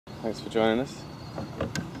Thanks for joining us.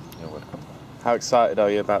 You're welcome. How excited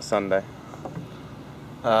are you about Sunday?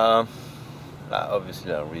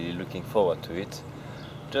 Obviously, I'm really looking forward to it.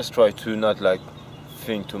 Just try to not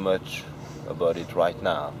think too much about it right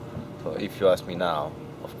now. So if you ask me now,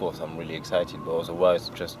 of course I'm really excited, but otherwise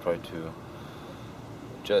just try to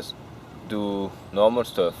just do normal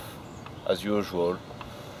stuff as usual,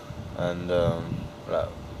 and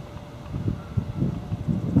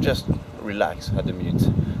just relax at the minute,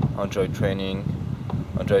 enjoy training,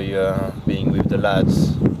 enjoy being with the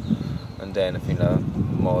lads, and then I think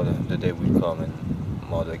more the day will come and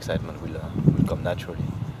more the excitement will come naturally.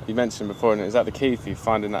 You mentioned before, and is that the key for you,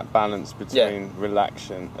 finding that balance between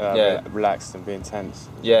relaxed and being tense?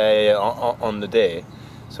 Yeah, on the day.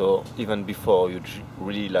 So even before, you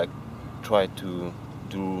really try to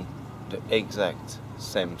do the exact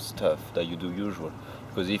same stuff that you do usual.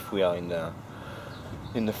 Because if we are in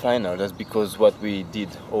the final, that's because what we did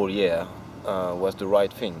all year was the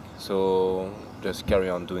right thing. So just carry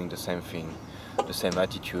on doing the same thing, the same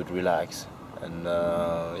attitude, relax, and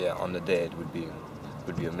on the day it would be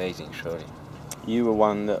amazing, surely. You were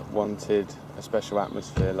one that wanted a special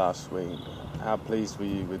atmosphere last week. How pleased were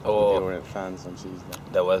you with the Orient fans on Tuesday?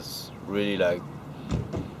 That was really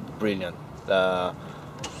brilliant.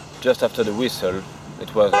 Just after the whistle,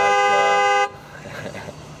 it was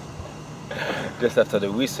just after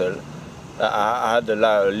the whistle, I had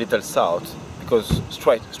a little shout because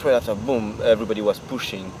straight after boom, everybody was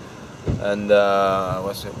pushing, and I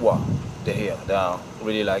was wow, they're here. They are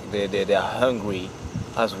really they are hungry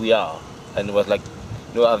as we are, and it was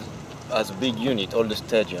as a big unit, all the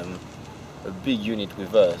stadium, a big unit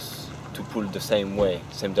with us to pull the same way,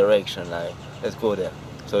 same direction. Let's go there.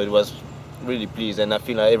 So it was really pleased, and I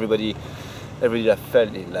feel like everybody that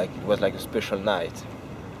felt it, it was like a special night.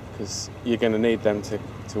 Because you're going to need them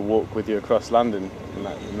to walk with you across London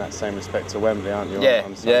in that same respect to Wembley, aren't you?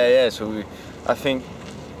 Yeah. So I think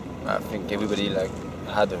everybody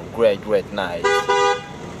had a great night,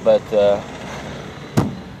 but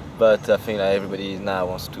I think everybody now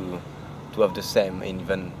wants to have the same in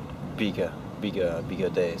even bigger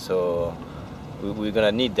day. So we're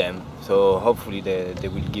gonna need them. So hopefully they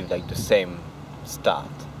will give the same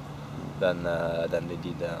start than they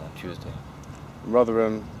did on Tuesday.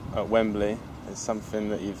 Rotherham at Wembley is something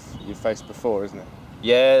that you've faced before, isn't it?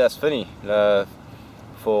 Yeah, that's funny.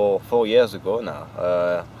 4 years ago now,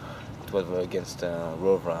 it was against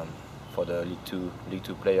Rotherham for the League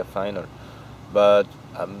Two player final. But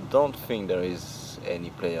I don't think there is any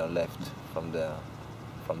player left from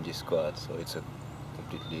this squad, so it's a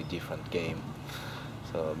completely different game.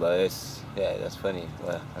 So, but that's funny.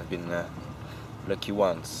 Well, I've been lucky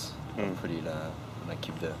once. Hopefully, I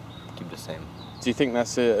keep the same. Do you think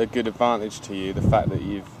that's a good advantage to you, the fact that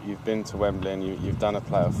you've been to Wembley and you've done a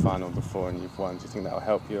playoff final before and you've won? Do you think that will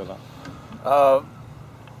help you a lot?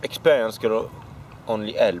 Experience can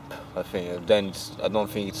only help, I think. Then I don't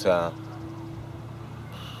think it's a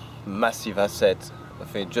massive asset. I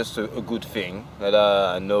think just a good thing that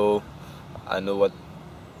I know what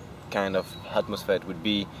kind of atmosphere it would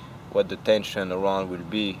be, what the tension around will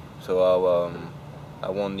be. So I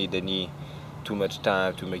won't need too much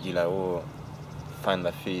time to make it find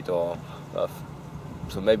my feet or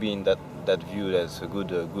so maybe in that view that's a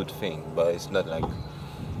good thing, but it's not a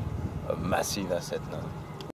massive asset now.